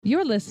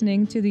You're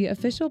listening to the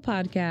official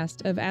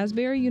podcast of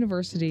Asbury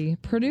University,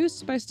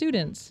 produced by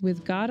students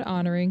with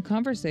God-honoring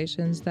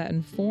conversations that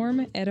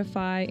inform,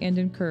 edify, and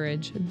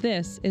encourage.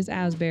 This is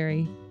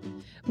Asbury.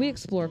 We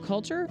explore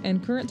culture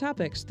and current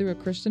topics through a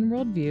Christian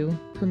worldview,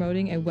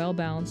 promoting a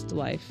well-balanced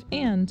life,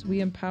 and we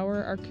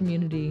empower our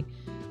community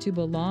to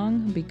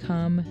belong,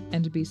 become,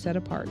 and be set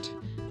apart.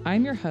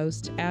 I'm your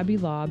host, Abby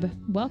Lobb.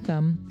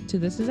 Welcome to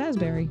This is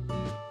Asbury.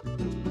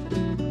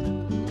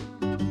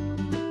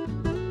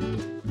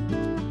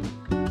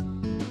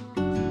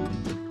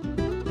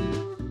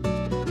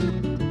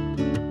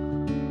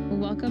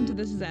 Welcome to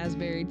This is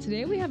Asbury.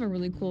 Today we have a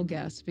really cool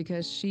guest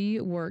because she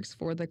works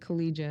for the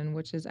Collegian,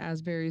 which is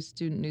Asbury's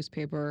student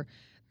newspaper.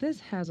 This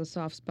has a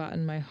soft spot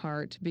in my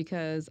heart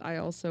because I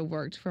also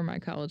worked for my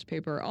college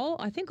paper.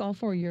 I think all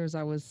 4 years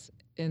I was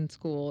in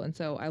school, and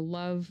so I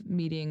love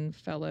meeting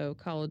fellow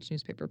college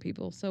newspaper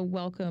people. So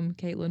welcome,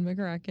 Kaitlyn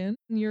McCracken.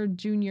 You're a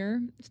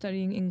junior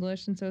studying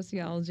English and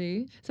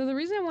sociology. So the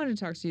reason I wanted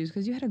to talk to you is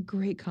because you had a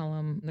great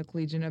column in the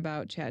Collegian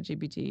about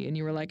ChatGPT, and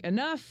you were like,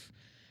 enough.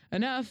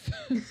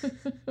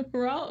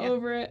 We're all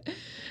over it.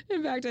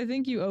 In fact, I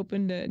think you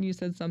opened it and you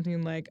said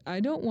something like, I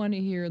don't want to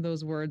hear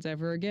those words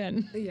ever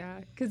again. Yeah,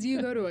 because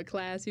you go to a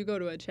class, you go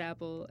to a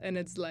chapel, and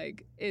it's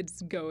like,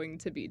 it's going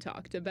to be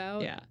talked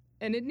about. Yeah.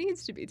 And it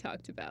needs to be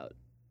talked about.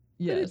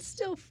 Yes. But it's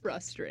still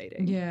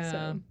frustrating. Yeah.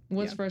 So,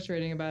 What's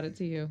frustrating about it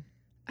to you?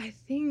 I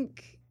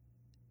think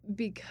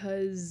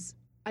because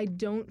I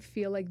don't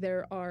feel like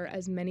there are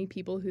as many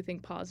people who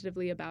think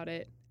positively about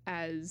it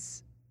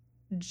as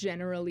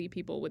generally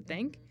people would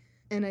think.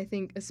 And I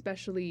think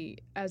especially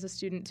as a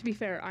student, to be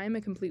fair, I am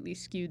a completely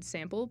skewed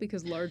sample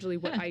because largely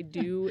what I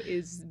do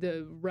is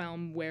the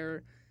realm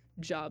where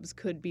jobs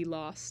could be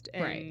lost.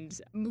 And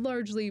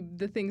largely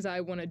the things I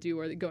want to do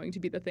are going to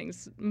be the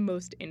things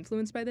most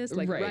influenced by this,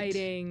 like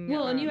writing.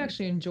 Well, and you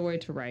actually enjoy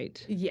to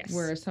write. Yes.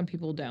 Whereas some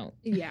people don't.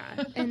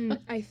 Yeah. And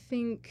I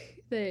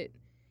think that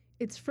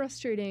it's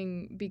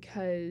frustrating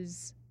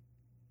because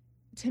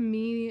to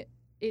me,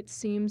 it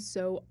seems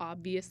so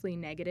obviously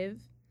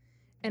negative.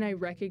 And I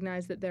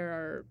recognize that there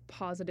are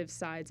positive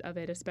sides of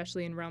it,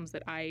 especially in realms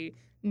that I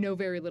know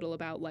very little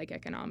about, like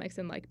economics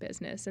and like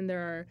business. And there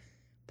are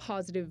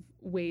positive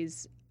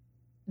ways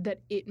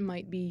that it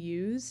might be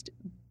used.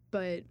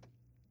 But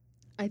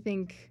I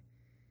think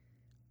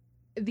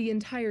the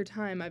entire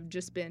time I've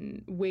just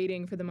been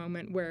waiting for the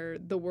moment where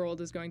the world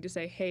is going to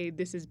say, hey,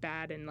 this is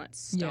bad and let's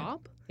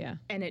stop. Yeah.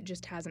 And it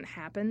just hasn't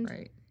happened.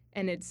 Right.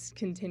 And it's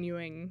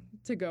continuing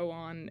to go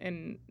on.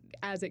 And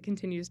as it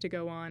continues to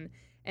go on,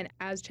 and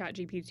as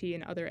ChatGPT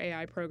and other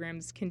AI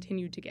programs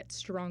continue to get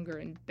stronger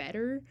and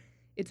better,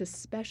 it's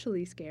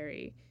especially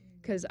scary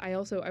because I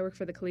work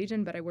for the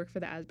Collegian, but I work for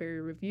the Asbury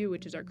Review,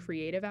 which is our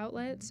creative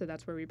outlet. So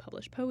that's where we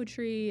publish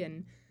poetry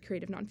and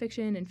creative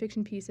nonfiction and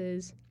fiction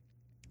pieces.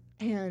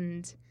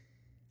 And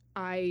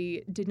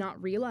I did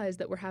not realize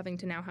that we're having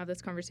to now have this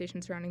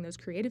conversation surrounding those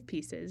creative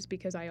pieces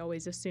because I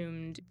always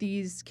assumed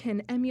these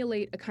can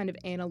emulate a kind of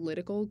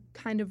analytical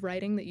kind of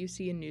writing that you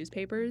see in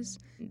newspapers.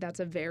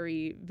 That's a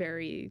very,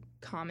 very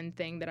common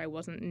thing that I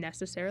wasn't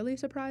necessarily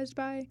surprised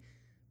by.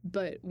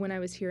 But when I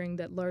was hearing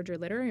that larger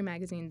literary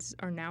magazines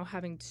are now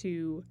having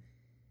to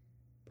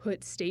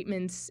put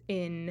statements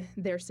in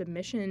their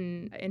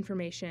submission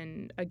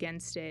information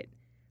against it,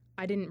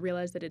 I didn't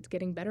realize that it's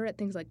getting better at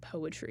things like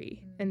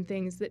poetry and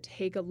things that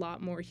take a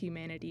lot more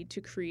humanity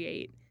to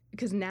create.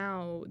 Because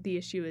now the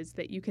issue is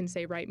that you can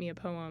say, write me a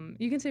poem.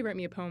 You can say, write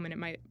me a poem, and it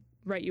might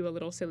write you a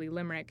little silly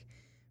limerick.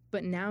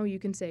 But now you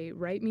can say,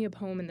 write me a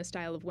poem in the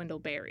style of Wendell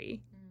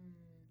Berry.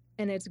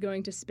 And it's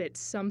going to spit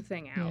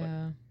something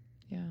out.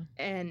 Yeah.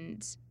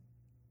 And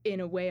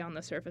in a way, on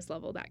the surface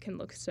level, that can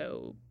look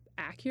so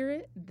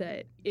accurate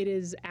that it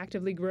is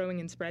actively growing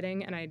and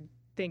spreading. And I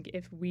think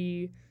if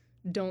we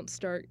don't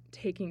start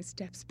taking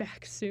steps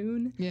back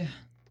soon,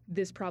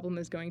 this problem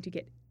is going to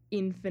get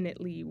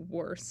infinitely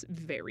worse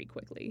very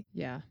quickly.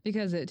 Yeah,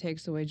 because it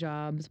takes away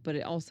jobs, but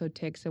it also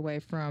takes away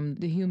from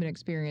the human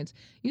experience.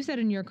 You said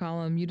in your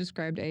column, you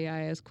described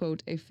AI as,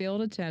 quote, a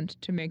failed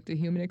attempt to make the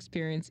human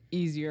experience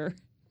easier.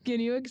 Can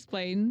you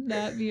explain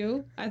that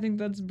view? I think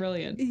that's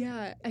brilliant.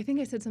 Yeah, I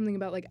think I said something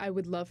about, like, I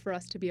would love for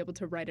us to be able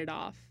to write it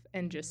off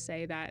and just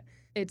say that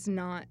it's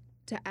not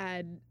to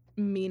add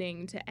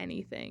meaning to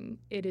anything.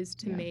 It is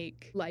to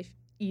make life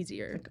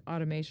easier. Like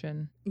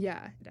automation.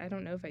 Yeah. I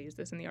don't know if I used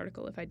this in the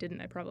article. If I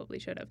didn't, I probably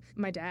should have.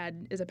 My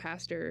dad is a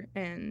pastor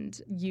and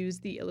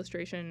used the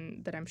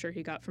illustration that I'm sure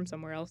he got from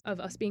somewhere else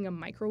of us being a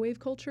microwave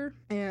culture,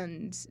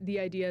 and the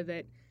idea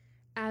that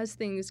as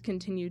things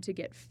continue to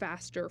get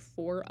faster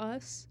for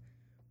us,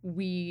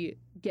 we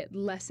get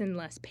less and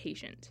less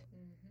patient.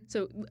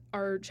 So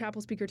our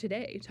chapel speaker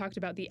today talked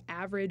about the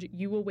average,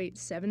 you will wait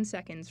 7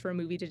 seconds for a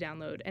movie to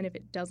download, and if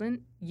it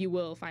doesn't, you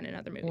will find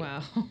another movie.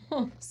 Wow.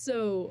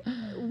 So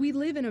we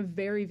live in a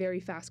very, very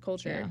fast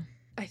culture.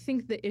 Yeah. I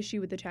think the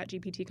issue with the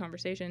ChatGPT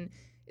conversation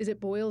is it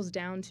boils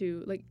down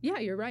to, like, yeah,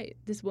 you're right.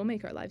 This will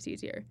make our lives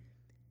easier.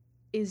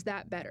 Is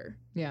that better?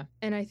 Yeah.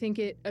 And I think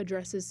it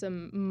addresses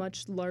some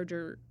much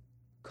larger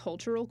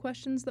cultural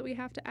questions that we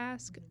have to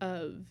ask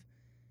of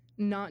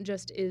not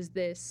just is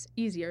this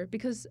easier,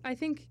 because I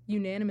think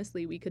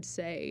unanimously we could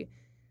say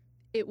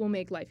it will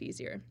make life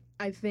easier.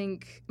 I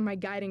think my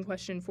guiding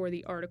question for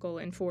the article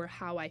and for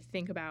how I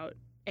think about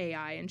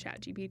AI and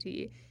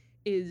ChatGPT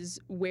is,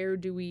 where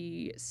do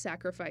we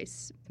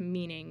sacrifice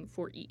meaning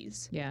for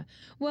ease? Yeah.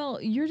 Well,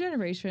 your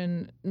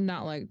generation,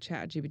 not like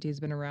ChatGPT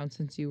has been around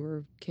since you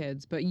were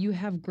kids, but you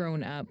have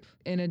grown up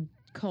in a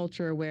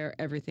culture where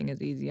everything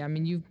is easy. I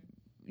mean,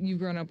 you've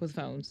grown up with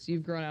phones,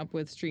 you've grown up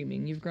with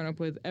streaming, you've grown up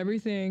with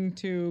everything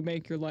to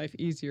make your life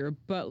easier.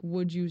 But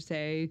would you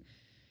say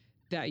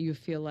that you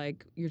feel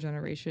like your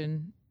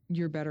generation,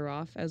 you're better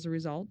off as a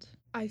result?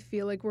 I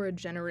feel like we're a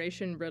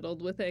generation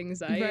riddled with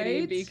anxiety,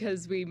 Right?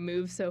 because we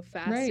move so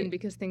fast, Right. and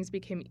because things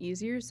became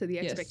easier, so the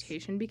Yes.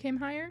 expectation became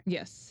higher.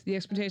 Yes. The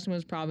expectation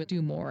was probably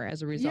do more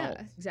as a result.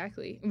 Yeah,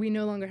 exactly. We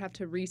no longer have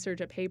to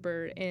research a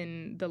paper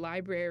in the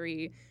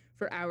library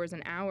for hours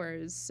and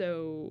hours.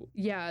 So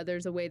yeah,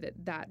 there's a way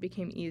that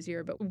became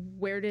easier, but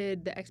where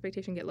did the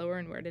expectation get lower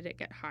and where did it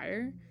get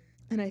higher?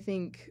 And I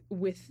think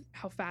with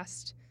how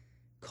fast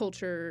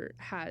culture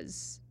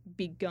has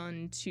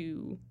begun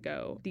to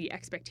go, the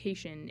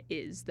expectation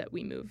is that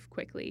we move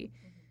quickly.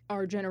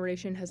 Our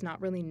generation has not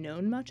really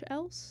known much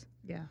else.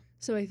 Yeah.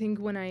 So I think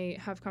when I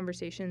have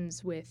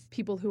conversations with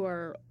people who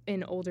are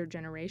in older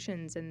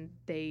generations and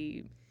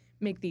they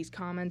make these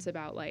comments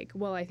about like,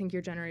 well, I think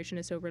your generation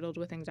is so riddled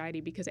with anxiety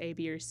because A,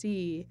 B, or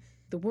C,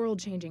 the world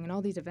changing and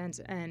all these events.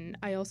 And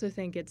I also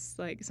think it's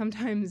like,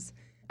 sometimes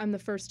I'm the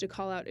first to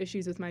call out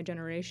issues with my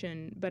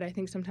generation, but I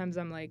think sometimes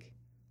I'm like,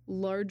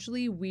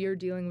 largely we are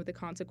dealing with the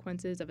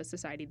consequences of a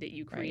society that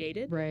you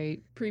created.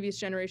 Right. Previous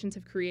generations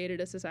have created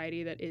a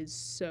society that is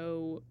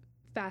so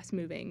fast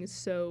moving,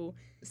 so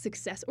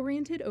success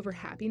oriented over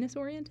happiness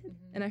oriented.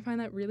 And I find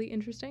that really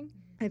interesting.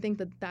 I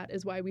think that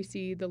is why we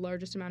see the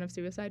largest amount of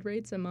suicide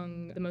rates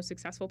among the most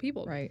successful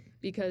people. Right.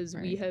 Because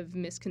we have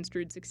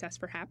misconstrued success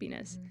for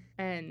happiness.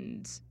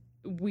 And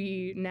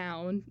we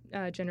now,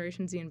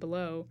 Generation Z and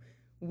below,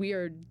 we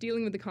are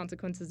dealing with the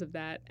consequences of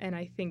that. And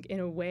I think in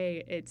a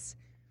way it's,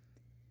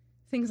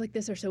 things like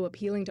this are so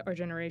appealing to our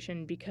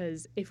generation,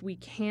 because if we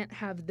can't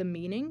have the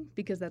meaning,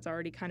 because that's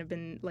already kind of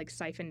been like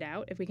siphoned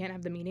out, if we can't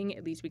have the meaning,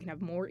 at least we can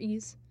have more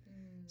ease.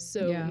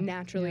 So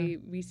naturally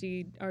we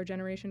see our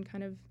generation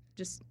kind of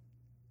just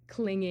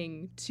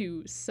clinging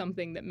to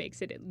something that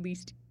makes it at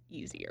least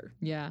easier.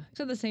 Yeah.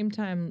 So at the same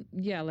time,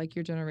 yeah, like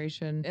your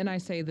generation, and I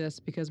say this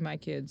because my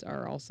kids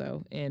are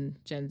also in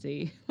Gen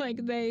Z, like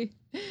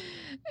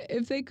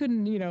if they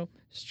couldn't,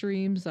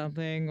 stream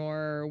something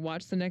or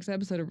watch the next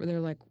episode, they're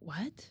like,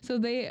 what? So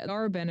they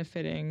are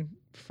benefiting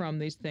from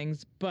these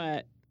things,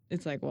 but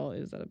it's like, well,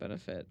 is that a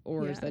benefit?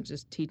 Or is that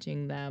just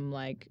teaching them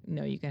like,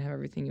 no, you can have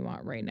everything you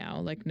want right now?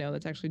 Like, no,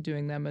 that's actually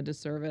doing them a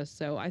disservice.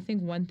 So I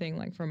think one thing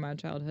like from my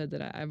childhood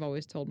that I've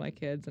always told my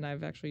kids, and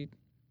I've actually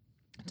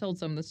told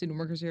some of the student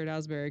workers here at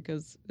Asbury,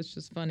 because it's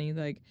just funny,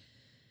 like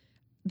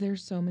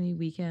there's so many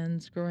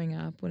weekends growing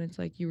up when it's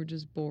like you were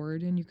just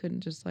bored and you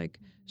couldn't just like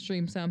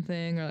stream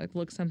something or like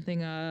look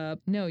something up.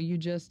 No, you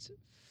just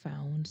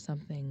found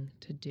something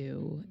to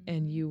do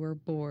and you were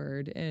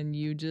bored and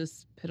you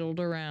just piddled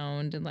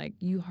around, and like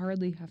you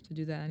hardly have to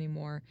do that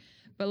anymore.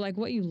 But like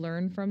what you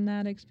learn from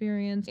that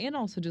experience, and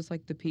also just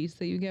like the peace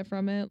that you get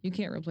from it, you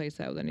can't replace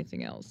that with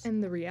anything else.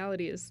 And the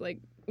reality is, like,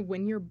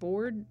 when you're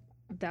bored,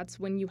 that's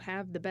when you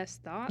have the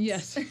best thoughts.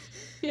 Yes.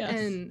 Yes.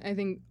 And I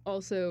think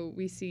also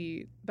we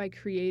see, by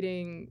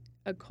creating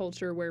a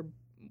culture where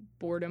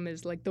boredom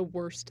is like the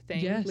worst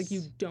thing, like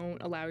you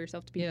don't allow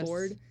yourself to be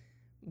bored,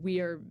 we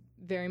are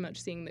very much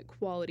seeing that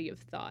quality of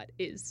thought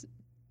is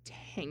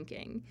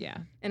tanking. Yeah.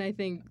 And I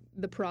think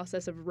the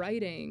process of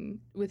writing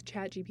with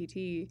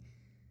ChatGPT,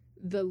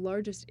 the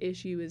largest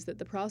issue is that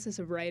the process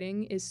of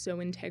writing is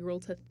so integral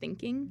to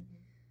thinking.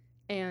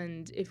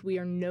 And if we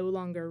are no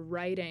longer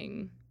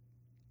writing,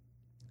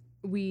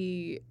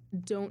 we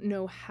don't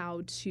know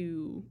how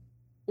to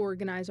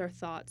organize our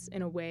thoughts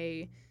in a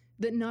way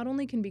that not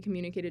only can be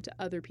communicated to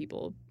other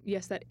people,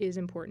 yes, that is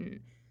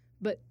important,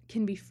 but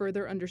can be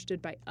further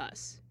understood by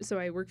us. So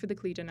I work for the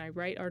Collegian, I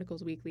write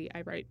articles weekly,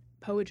 I write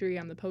poetry,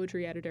 I'm the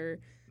poetry editor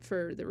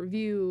for the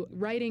Review.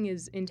 Writing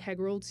is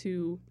integral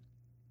to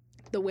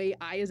the way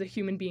I as a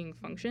human being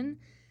function,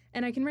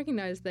 and I can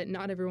recognize that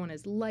not everyone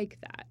is like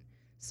that.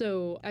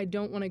 So I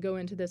don't want to go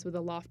into this with a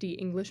lofty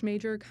English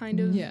major kind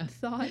of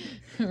thought,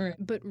 Right.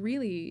 But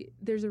really,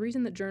 there's a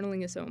reason that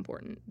journaling is so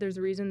important. There's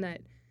a reason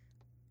that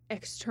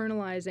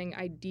externalizing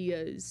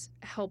ideas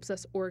helps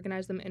us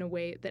organize them in a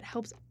way that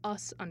helps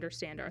us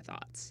understand our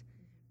thoughts,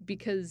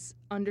 because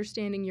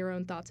understanding your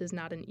own thoughts is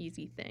not an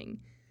easy thing.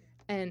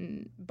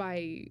 And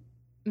by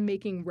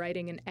making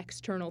writing an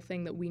external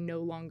thing that we no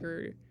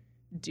longer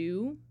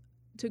do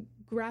to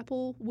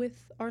grapple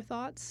with our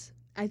thoughts,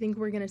 I think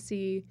we're going to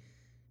see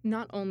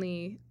not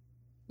only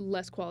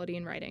less quality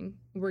in writing,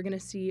 we're going to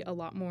see a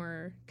lot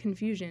more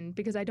confusion,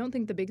 because I don't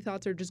think the big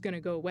thoughts are just going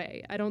to go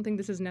away. I don't think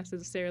this is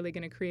necessarily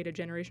going to create a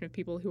generation of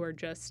people who are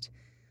just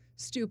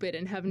stupid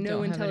and have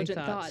no Don't have any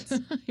intelligent thoughts.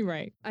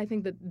 Right. I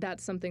think that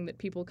that's something that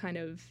people kind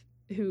of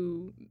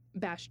who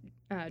bash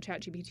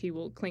ChatGPT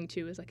will cling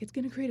to is like, it's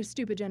going to create a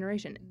stupid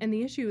generation. And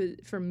the issue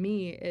is, for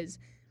me is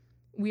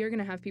we are going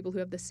to have people who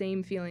have the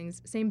same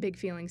feelings, same big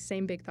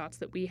thoughts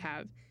that we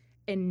have,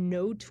 and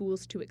no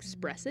tools to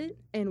express it.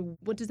 And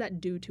what does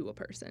that do to a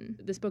person?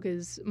 This book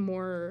is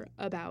more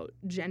about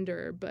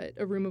gender, but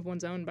A Room of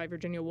One's Own by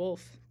Virginia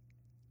Woolf.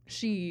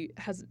 She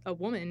has a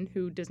woman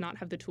who does not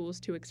have the tools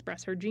to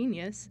express her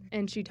genius,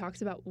 and she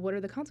talks about what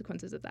are the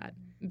consequences of that.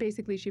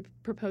 Basically, she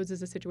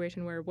proposes a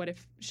situation where what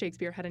if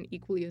Shakespeare had an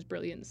equally as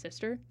brilliant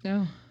sister?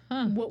 Oh,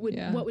 huh. What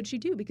would she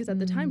do? Because at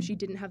the time, she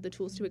didn't have the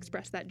tools to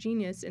express that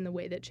genius in the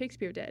way that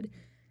Shakespeare did.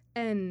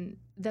 And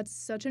that's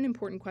such an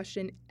important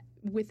question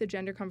with the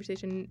gender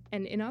conversation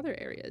and in other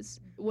areas.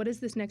 What is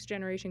this next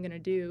generation going to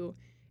do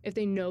if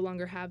they no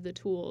longer have the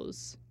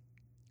tools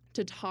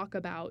to talk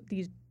about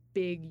these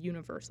big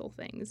universal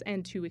things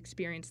and to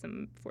experience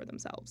them for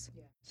themselves?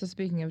 So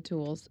speaking of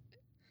tools,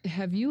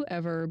 have you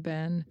ever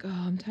been, oh,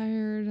 I'm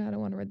tired, I don't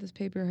want to write this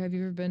paper. Have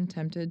you ever been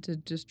tempted to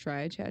just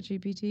try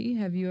ChatGPT?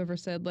 Have you ever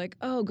said like,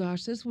 oh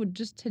gosh, this would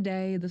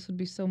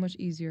be so much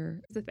easier?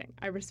 That's the thing.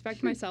 I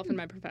respect myself and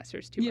my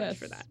professors too much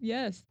for that.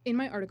 Yes. In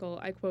my article,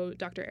 I quote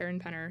Dr. Erin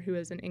Penner, who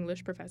is an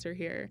English professor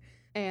here,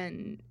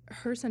 and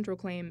her central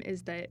claim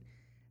is that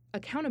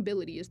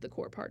accountability is the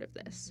core part of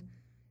this.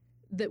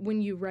 That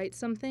when you write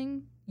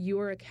something, you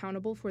are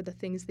accountable for the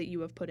things that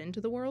you have put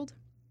into the world.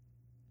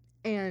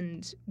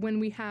 And when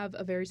we have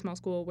a very small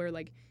school where,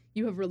 like,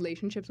 you have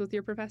relationships with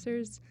your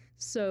professors,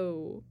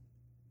 so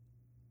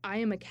I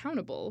am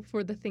accountable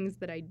for the things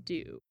that I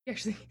do. She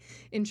actually,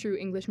 in true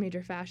English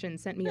major fashion,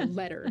 sent me a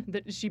letter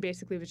that she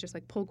basically was just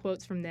like, pull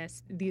quotes from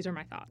this. These are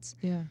my thoughts.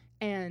 Yeah.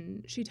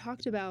 And she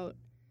talked about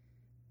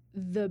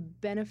the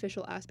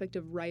beneficial aspect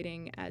of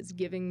writing as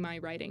giving my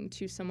writing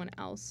to someone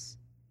else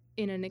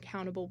in an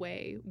accountable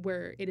way,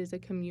 where it is a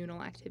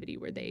communal activity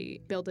where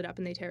they build it up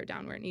and they tear it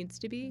down where it needs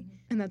to be.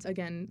 And that's,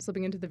 again,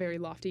 slipping into the very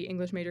lofty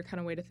English major kind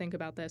of way to think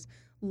about this.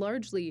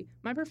 Largely,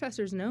 my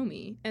professors know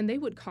me, and they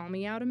would call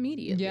me out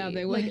immediately. Yeah,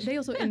 they would. Like, they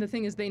also, and the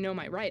thing is, they know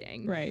my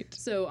writing. Right.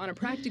 So on a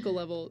practical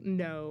level,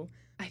 no.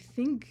 I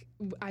think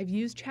I've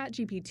used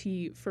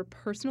ChatGPT for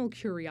personal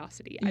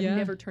curiosity. I've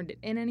never turned it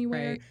in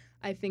anywhere. Right.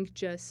 I think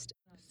just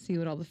see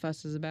what all the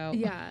fuss is about.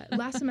 Yeah.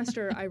 Last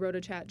semester, I wrote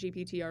a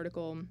ChatGPT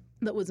article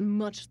that was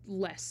much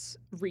less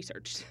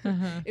researched.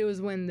 It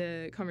was when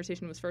the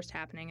conversation was first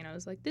happening, and I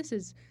was like, this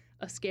is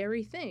a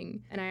scary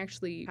thing. And I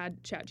actually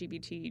had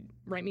ChatGPT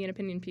write me an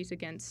opinion piece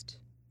against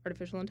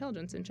artificial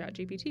intelligence in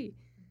ChatGPT.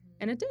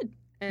 And it did.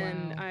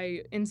 And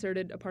I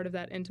inserted a part of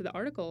that into the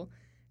article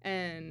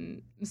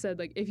and said,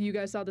 like, if you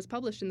guys saw this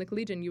published in the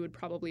Collegian, you would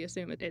probably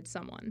assume it's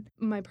someone.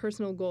 My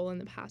personal goal in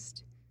the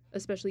past,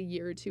 especially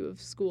year or two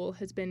of school,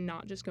 has been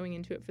not just going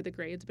into it for the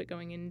grades, but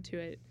going into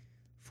it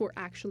for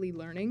actually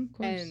learning.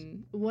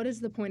 And what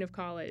is the point of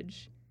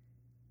college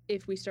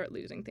if we start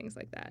losing things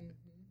like that?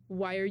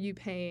 Why are you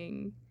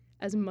paying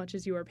as much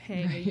as you are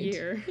paying a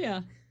year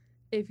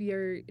if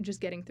you're just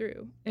getting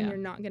through and you're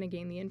not going to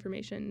gain the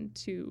information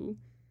to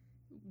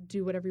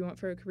do whatever you want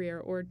for a career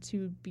or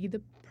to be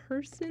the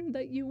person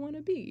that you want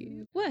to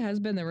be? What has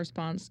been the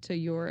response to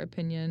your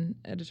opinion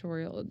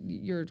editorial,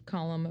 your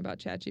column about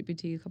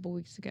ChatGPT a couple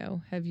weeks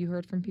ago? Have you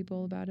heard from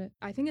people about it?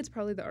 I think it's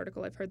probably the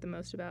article I've heard the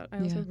most about. I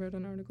also wrote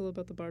an article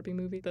about the Barbie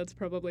movie. That's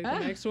probably the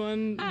next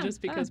one, just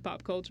because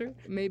pop culture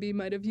maybe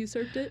might have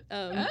usurped it.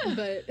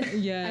 But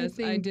yes,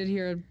 I did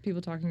hear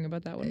people talking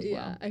about that one as well.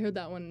 Yeah, I heard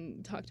that one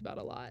talked about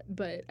a lot.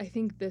 But I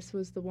think this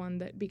was the one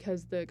that,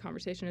 because the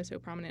conversation is so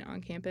prominent on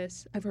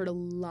campus, I've heard a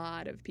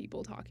lot of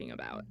people talking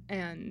about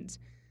and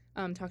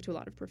talked to a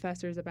lot of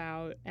professors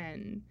about.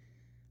 And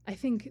I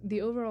think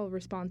the overall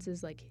response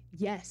is like,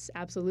 yes,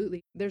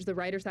 absolutely. There's the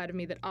writer side of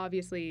me that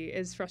obviously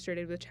is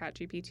frustrated with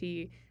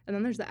ChatGPT. And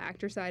then there's the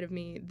actor side of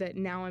me that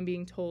now I'm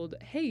being told,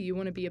 hey, you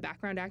want to be a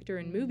background actor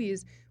in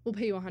movies? We'll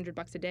pay you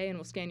 $100 a day and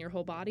we'll scan your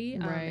whole body.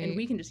 And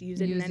we can just use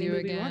it in any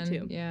movie we want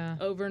to.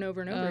 Over and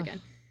over and over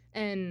again.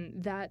 And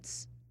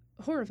that's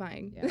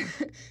horrifying.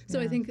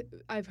 So I think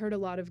I've heard a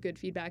lot of good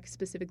feedback,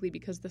 specifically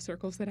because the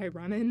circles that I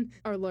run in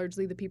are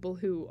largely the people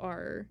who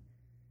are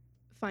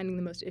finding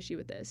the most issue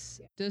with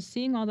this. Does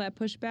seeing all that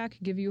pushback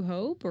give you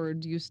hope, or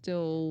do you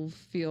still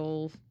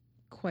feel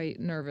quite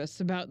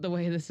nervous about the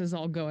way this is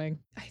all going?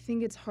 I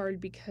think it's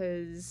hard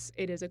because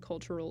it is a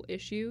cultural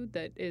issue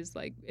that is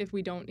like, if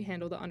we don't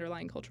handle the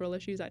underlying cultural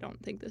issues, I don't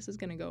think this is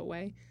going to go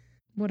away.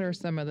 What are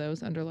some of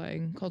those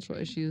underlying cultural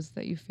issues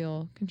that you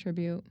feel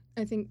contribute?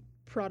 I think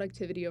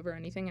productivity over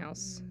anything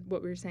else.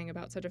 What we were saying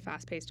about such a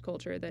fast-paced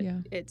culture,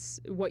 that it's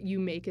what you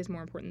make is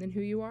more important than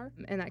who you are.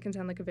 And that can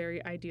sound like a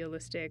very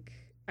idealistic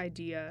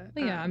idea.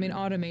 I mean,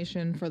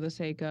 automation for the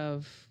sake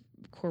of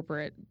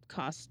corporate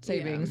cost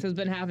savings has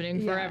been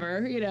happening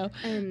forever, you know.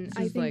 And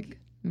I think like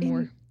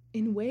more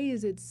in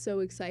ways it's so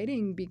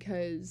exciting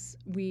because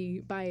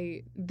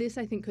by this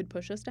I think could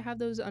push us to have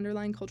those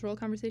underlying cultural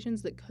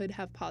conversations that could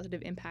have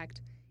positive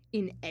impact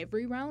in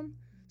every realm.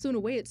 So in a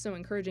way it's so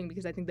encouraging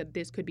because I think that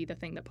this could be the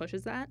thing that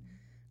pushes that.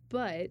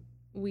 But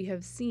we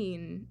have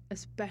seen,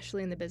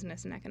 especially in the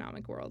business and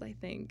economic world, I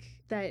think,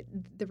 that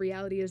the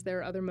reality is there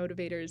are other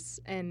motivators,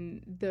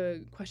 and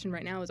the question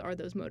right now is, are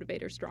those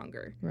motivators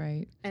stronger?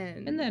 Right.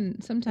 And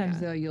then sometimes,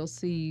 though, you'll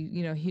see,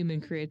 human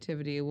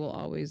creativity will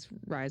always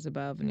rise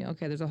above. And,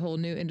 okay, there's a whole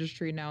new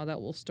industry now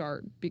that will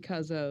start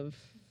because of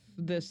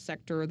this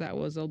sector that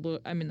was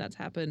that's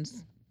happened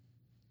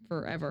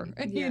forever,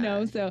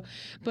 so,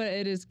 but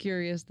it is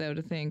curious, though,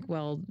 to think,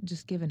 well,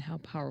 just given how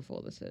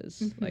powerful this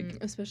is,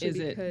 especially is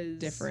because it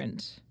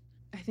different?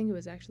 I think it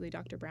was actually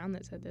Dr. Brown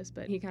that said this,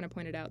 but he kind of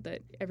pointed out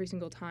that every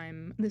single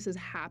time this has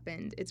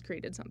happened, it's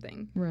created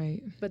something.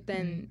 Right. But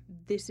then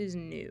this is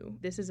new.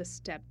 This is a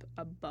step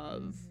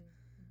above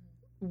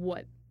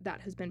what that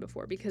has been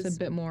before, because it's a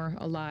bit more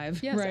alive.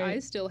 Yes, right? I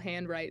still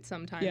handwrite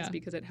sometimes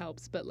because it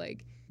helps, but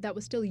that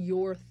was still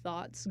your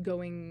thoughts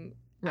going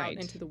out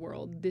into the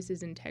world. This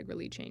is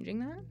integrally changing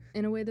that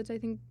in a way that's, I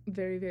think,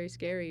 very, very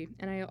scary.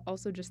 And I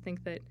also just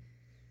think that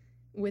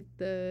with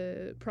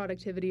the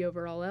productivity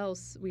over all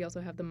else, we also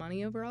have the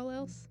money over all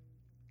else.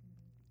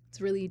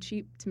 It's really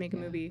cheap to make a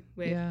movie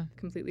with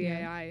completely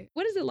AI.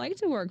 What is it like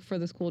to work for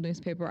the school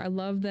newspaper? I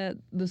love that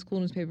the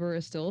school newspaper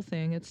is still a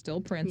thing. It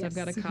still prints. Yes. I've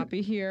got a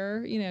copy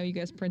here. You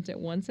guys print it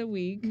once a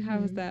week. How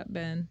has that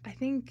been? I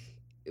think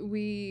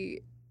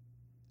we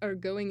are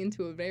going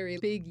into a very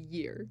big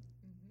year.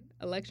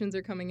 Elections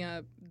are coming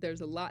up.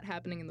 There's a lot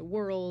happening in the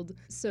world.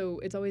 So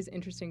it's always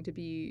interesting to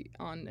be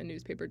on a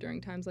newspaper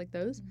during times like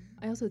those.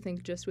 I also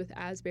think just with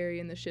Asbury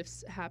and the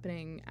shifts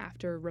happening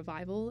after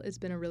Revival, it's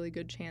been a really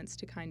good chance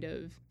to kind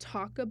of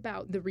talk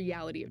about the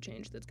reality of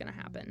change that's going to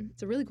happen.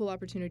 It's a really cool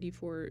opportunity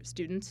for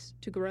students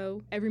to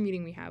grow. Every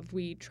meeting we have,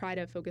 we try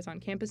to focus on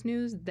campus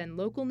news, then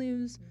local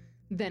news,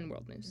 then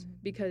world news.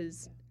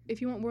 Because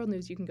if you want world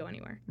news, you can go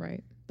anywhere.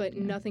 Right. But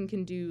nothing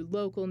can do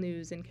local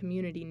news and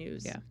community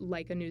news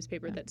like a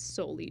newspaper that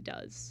solely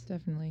does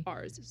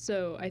ours.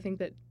 So I think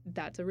that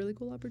that's a really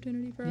cool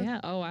opportunity for us.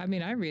 Yeah. Oh, I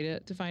mean, I read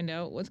it to find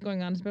out what's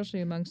going on,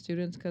 especially among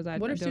students, because I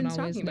don't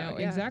always know. About?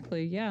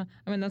 Exactly. Yeah.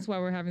 I mean, that's why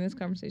we're having this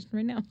conversation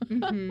right now.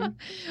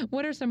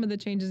 What are some of the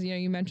changes,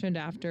 you mentioned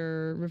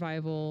after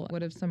Revival,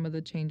 what have some of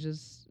the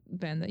changes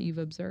been that you've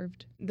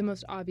observed? The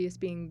most obvious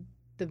being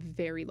the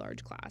very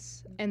large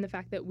class and the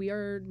fact that we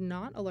are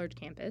not a large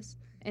campus.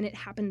 And it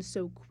happened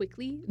so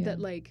quickly that,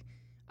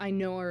 I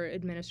know our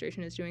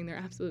administration is doing their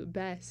absolute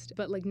best,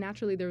 but,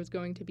 naturally there was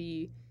going to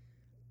be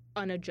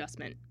an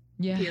adjustment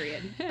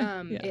period.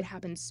 It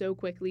happened so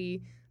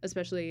quickly,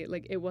 especially,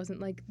 it wasn't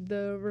like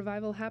the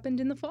Revival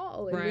happened in the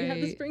fall and we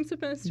had the spring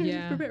semester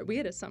to prepare. We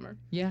had a summer.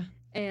 Yeah.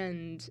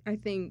 And I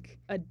think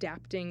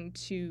adapting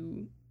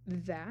to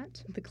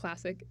that, the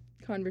classic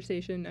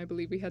conversation, I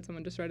believe we had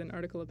someone just write an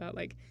article about,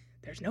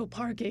 there's no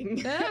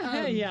parking.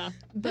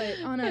 But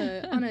on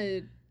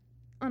a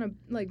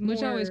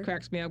which always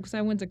cracks me up because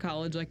I went to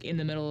college in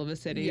the middle of a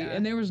city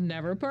and there was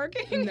never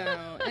parking.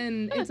 No,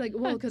 and it's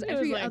because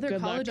every other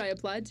college I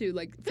applied to,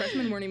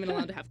 freshmen weren't even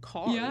allowed to have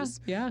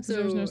cars. Yeah, so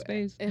there was no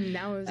space. And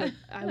now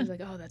I was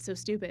like, oh, that's so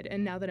stupid.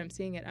 And now that I'm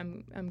seeing it,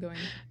 I'm going,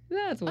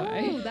 that's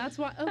why. Oh, that's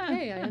why.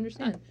 Okay, I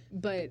understand.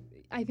 But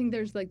I think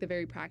there's the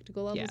very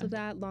practical levels of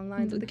that. Long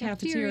lines at the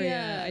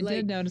cafeteria. I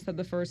did notice that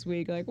the first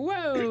week,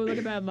 whoa, look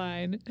at that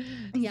line.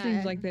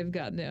 Seems like they've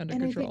gotten it under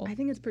control. I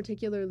think it's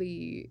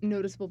particularly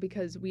noticeable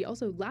because we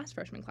also, last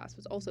freshman class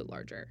was also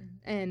larger.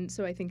 And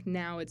so I think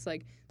now it's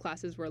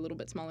classes were a little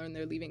bit smaller and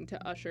they're leaving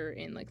to usher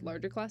in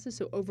larger classes.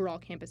 So overall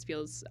campus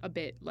feels a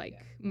bit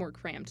more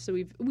cramped. So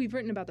we've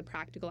written about the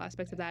practical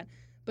aspects of that,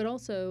 but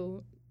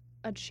also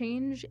a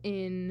change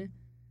in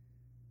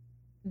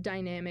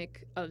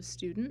dynamic of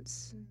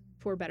students.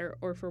 For better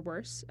or for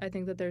worse. I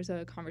think that there's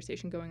a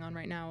conversation going on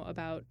right now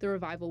about the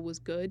Revival was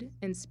good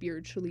and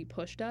spiritually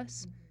pushed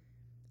us.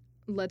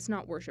 Let's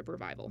not worship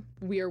Revival.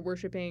 We are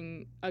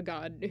worshiping a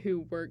God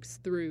who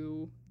works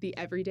through the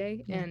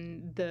everyday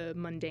and the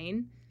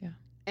mundane. Yeah.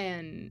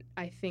 And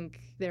I think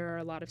there are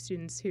a lot of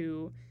students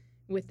who,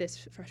 with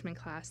this freshman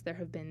class, there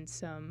have been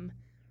some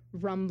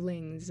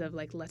rumblings of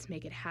let's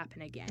make it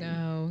happen again.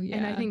 Oh, yeah.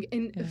 And I think,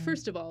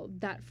 first of all,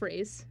 that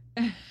phrase,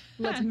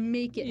 let's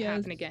make it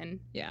happen again.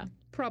 Yeah.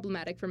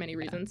 Problematic for many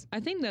reasons. I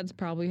think that's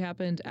probably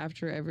happened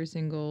after every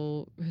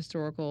single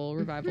historical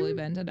Revival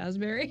event at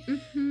Asbury.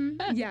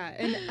 Yeah,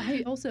 and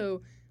I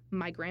also,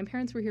 my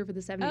grandparents were here for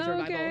the 70s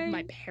Revival.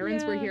 My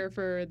parents were here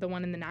for the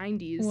one in the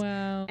 90s.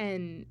 Wow.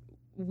 And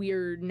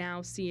we're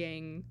now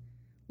seeing,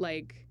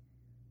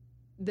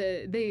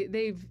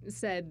 they've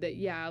said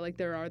that,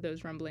 there are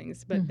those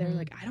rumblings, but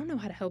they're I don't know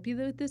how to help you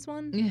with this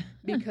one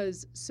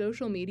because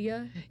social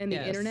media and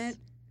the internet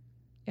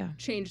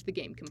changed the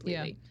game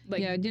completely.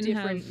 Didn't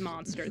different have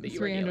monster that you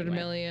were dealing with. 300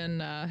 million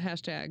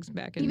hashtags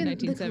back in Even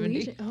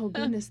 1970. Oh,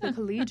 goodness. The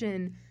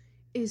Collegian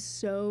is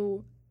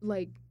so,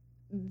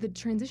 the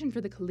transition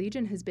for the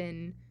Collegian has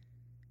been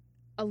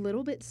a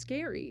little bit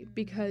scary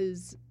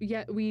because,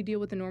 we deal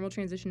with the normal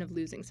transition of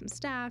losing some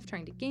staff,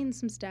 trying to gain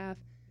some staff.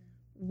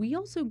 We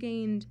also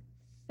gained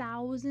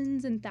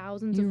thousands and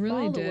thousands You of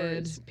really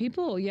followers. did.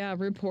 People, yeah,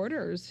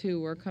 reporters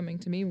who were coming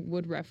to me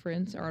would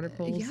reference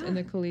articles in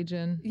the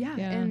Collegian. Yeah,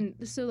 and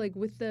so like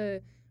with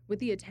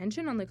the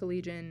attention on the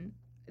Collegian,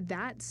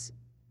 that's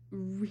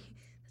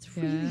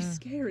really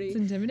scary. It's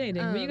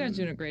intimidating. But you guys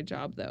are doing a great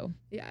job, though.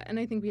 Yeah, and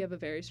I think we have a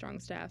very strong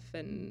staff.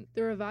 And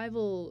the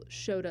revival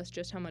showed us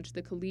just how much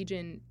the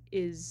Collegian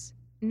is.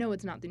 No,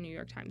 it's not the New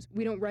York Times.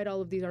 We don't write all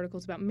of these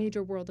articles about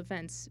major world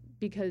events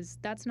because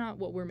that's not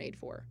what we're made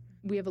for.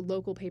 We have a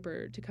local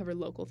paper to cover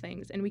local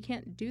things, and we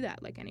can't do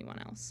that like anyone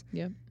else.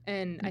 Yep.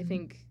 And I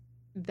think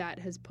that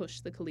has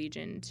pushed the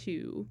Collegian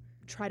to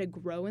try to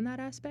grow in that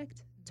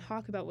aspect,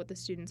 talk about what the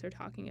students are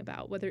talking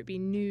about, whether it be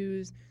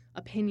news,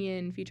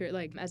 opinion, feature.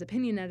 Like, as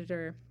opinion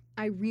editor,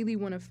 I really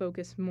want to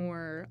focus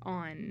more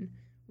on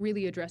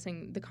really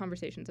addressing the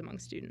conversations among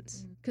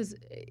students. Because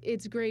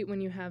it's great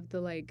when you have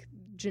the, like,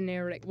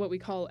 generic, what we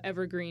call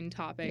evergreen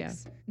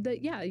topics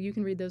that, you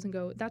can read those and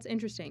go, that's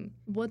interesting.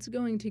 What's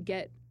going to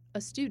get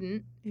a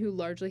student who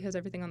largely has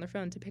everything on their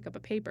phone to pick up a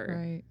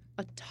paper,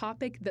 a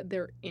topic that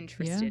they're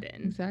interested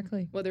in?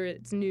 Exactly. Whether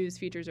it's news,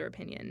 features, or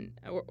opinion,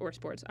 or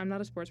sports. I'm not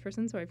a sports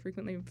person, so I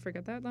frequently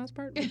forget that last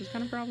part, which is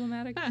kind of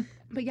problematic.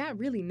 But yeah,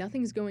 really,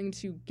 nothing's going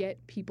to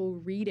get people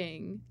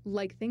reading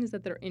like things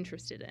that they're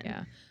interested in.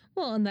 Yeah.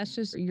 Well, and that's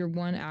just your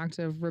one act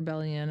of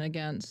rebellion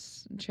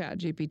against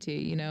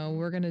ChatGPT. You know,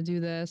 we're going to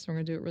do this, we're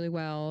going to do it really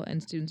well, and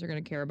students are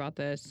going to care about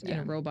this, and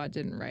a robot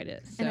didn't write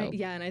it. So.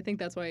 And I think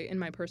that's why in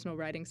my personal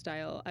writing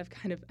style, I've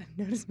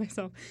noticed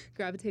myself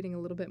gravitating a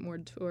little bit more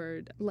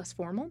toward less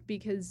formal,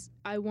 because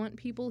I want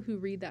people who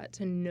read that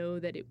to know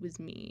that it was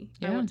me.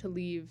 I want to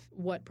leave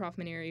what Prof.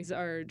 Manieri's,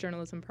 our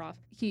journalism prof,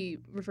 he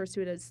refers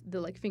to it as the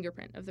like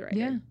fingerprint of the writer.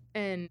 Yeah.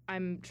 And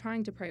I'm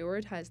trying to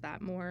prioritize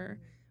that more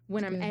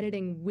when I'm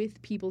editing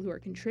with people who are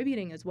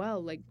contributing as well.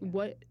 Like,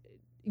 what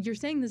you're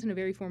saying this in a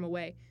very formal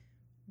way.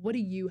 What do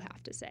you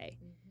have to say?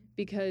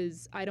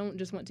 Because I don't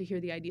just want to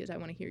hear the ideas, I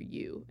want to hear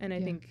you. And I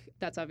think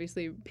that's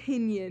obviously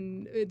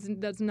opinion.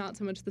 That's not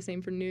so much the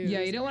same for news.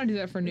 Yeah, you don't want to do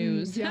that for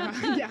news.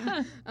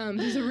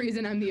 There's a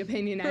reason I'm the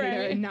opinion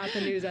editor and not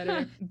the news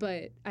editor.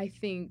 But I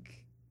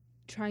think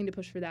trying to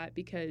push for that,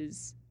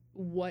 because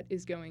what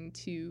is going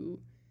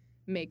to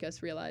make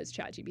us realize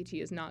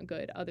ChatGPT is not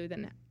good other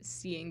than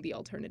seeing the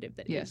alternative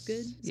that is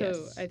good.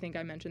 So I think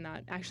I mentioned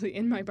that actually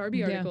in my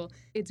Barbie article.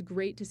 It's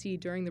great to see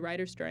during the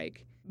writer's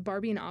strike,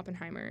 Barbie and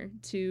Oppenheimer,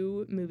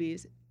 2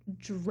 movies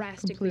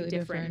drastically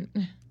different.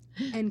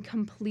 And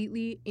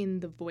completely in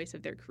the voice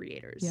of their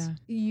creators. Yeah.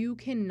 You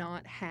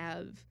cannot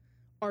have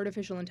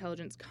artificial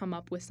intelligence come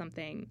up with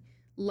something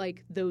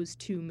like those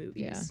 2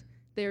 movies. Yeah.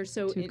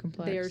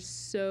 They're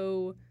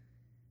so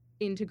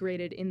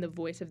integrated in the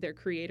voice of their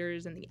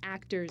creators and the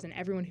actors and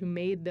everyone who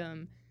made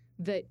them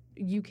that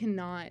you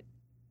cannot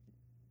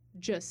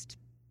just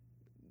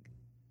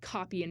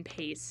copy and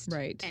paste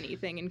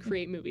anything and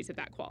create movies of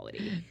that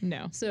quality.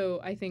 No. So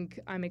I think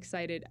I'm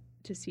excited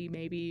to see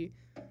maybe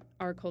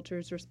our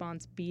culture's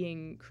response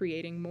being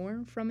creating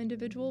more from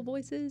individual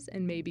voices,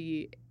 and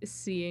maybe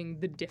seeing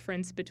the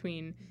difference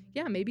between,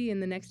 maybe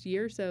in the next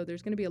year or so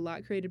there's going to be a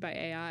lot created by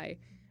AI.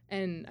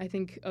 And I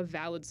think a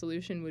valid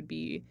solution would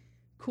be,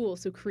 cool,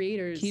 so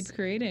creators keep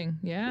creating,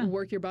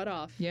 work your butt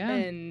off,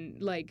 and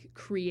like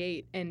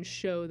create and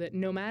show that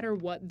no matter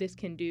what this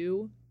can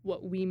do,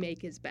 what we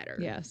make is better.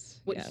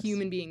 What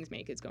human beings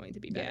make is going to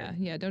be better.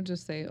 Don't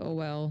just say, oh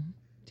well,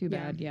 too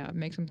bad.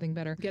 Make something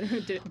better. Get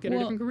a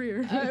different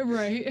career.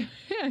 Right.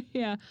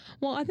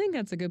 Well, I think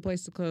that's a good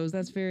place to close.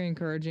 That's very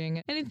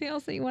encouraging. Anything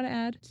else that you want to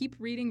add? Keep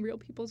reading real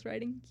people's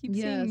writing. Keep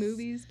seeing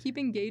movies. Keep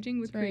engaging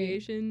with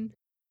creation.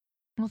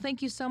 Well,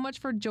 thank you so much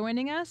for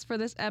joining us for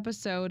this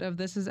episode of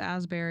This is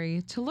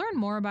Asbury. To learn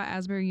more about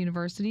Asbury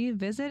University,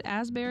 visit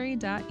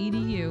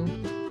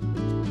asbury.edu.